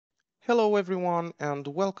Hello everyone, and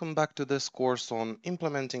welcome back to this course on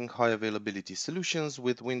implementing high availability solutions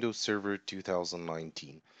with Windows Server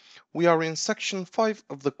 2019. We are in section 5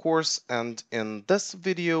 of the course, and in this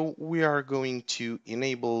video we are going to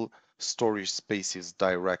enable storage spaces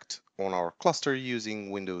direct on our cluster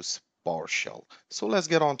using Windows PowerShell. So let's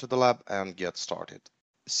get on to the lab and get started.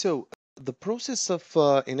 So the process of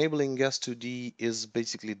enabling S2D is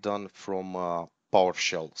basically done from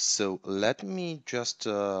PowerShell. So let me just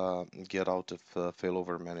get out of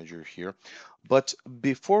failover manager here. But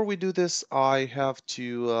before we do this, I have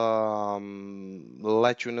to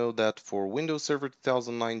let you know that for Windows Server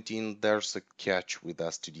 2019, there's a catch with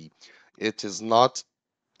S2D. It is not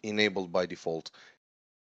enabled by default.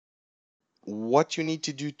 What you need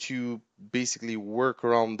to do to basically work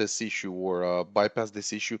around this issue or bypass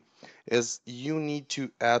this issue is you need to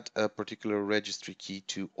add a particular registry key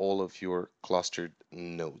to all of your clustered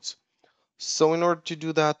nodes. So in order to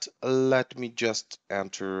do that, let me just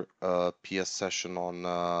enter a PS session on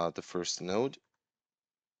the first node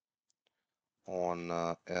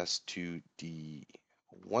on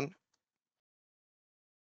S2D1.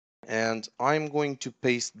 And I'm going to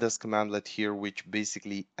paste this commandlet here, which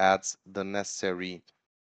basically adds the necessary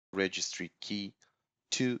registry key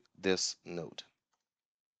to this node.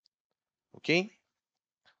 Okay,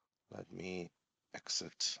 let me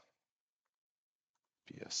exit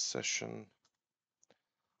PS session.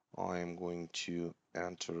 I'm going to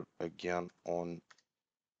enter again on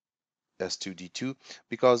S2D2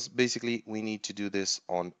 because basically we need to do this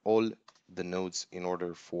on all the nodes in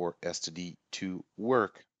order for S2D to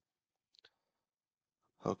work.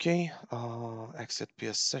 Okay, exit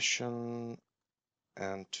PS session,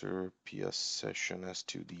 enter PS session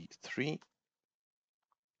S2D3,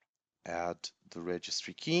 add the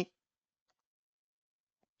registry key,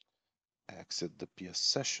 exit the PS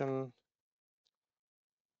session,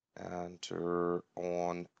 enter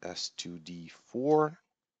on S2D4,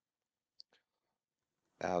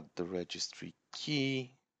 add the registry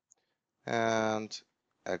key, and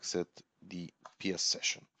exit the PS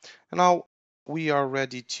session. And now we are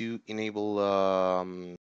ready to enable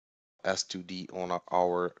S2D on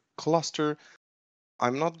our cluster.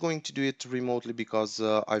 I'm not going to do it remotely because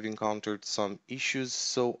I've encountered some issues,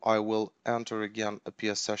 so I will enter again a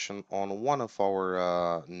PS session on one of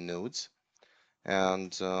our nodes,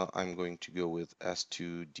 and I'm going to go with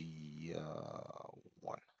S2D1.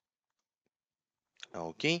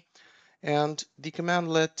 Okay, and the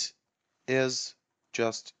commandlet is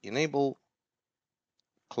just enable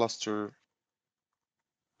cluster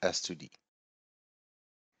S2D.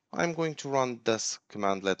 I'm going to run this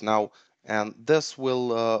commandlet now, and this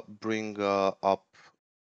will bring up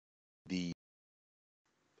the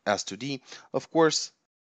S2D. Of course,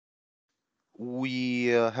 we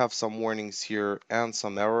have some warnings here and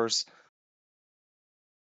some errors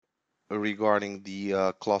regarding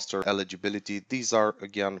the cluster eligibility. These are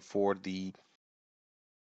again for the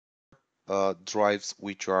drives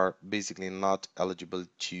which are basically not eligible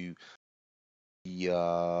to the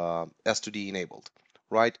S2D enabled,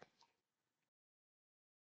 right?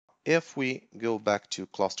 If we go back to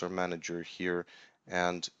cluster manager here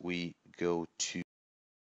and we go to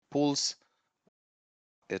pools,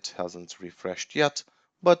 it hasn't refreshed yet,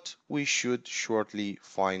 but we should shortly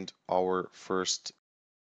find our first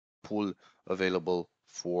pool available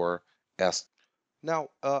for S. Now,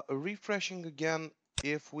 refreshing again,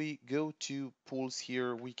 if we go to pools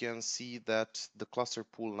here, we can see that the cluster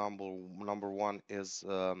pool number one is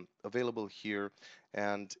available here,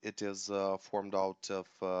 and it is formed out of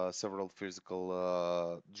several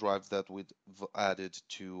physical drives that we've added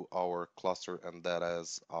to our cluster, and that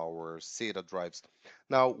is our SATA drives.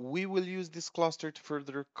 Now, we will use this cluster to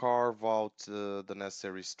further carve out the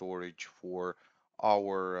necessary storage for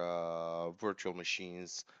our virtual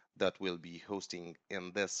machines that will be hosting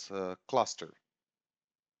in this cluster.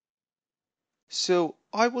 So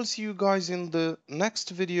I will see you guys in the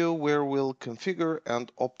next video where we'll configure and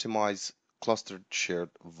optimize clustered shared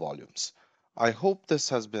volumes. I hope this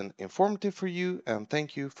has been informative for you, and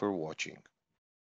thank you for watching.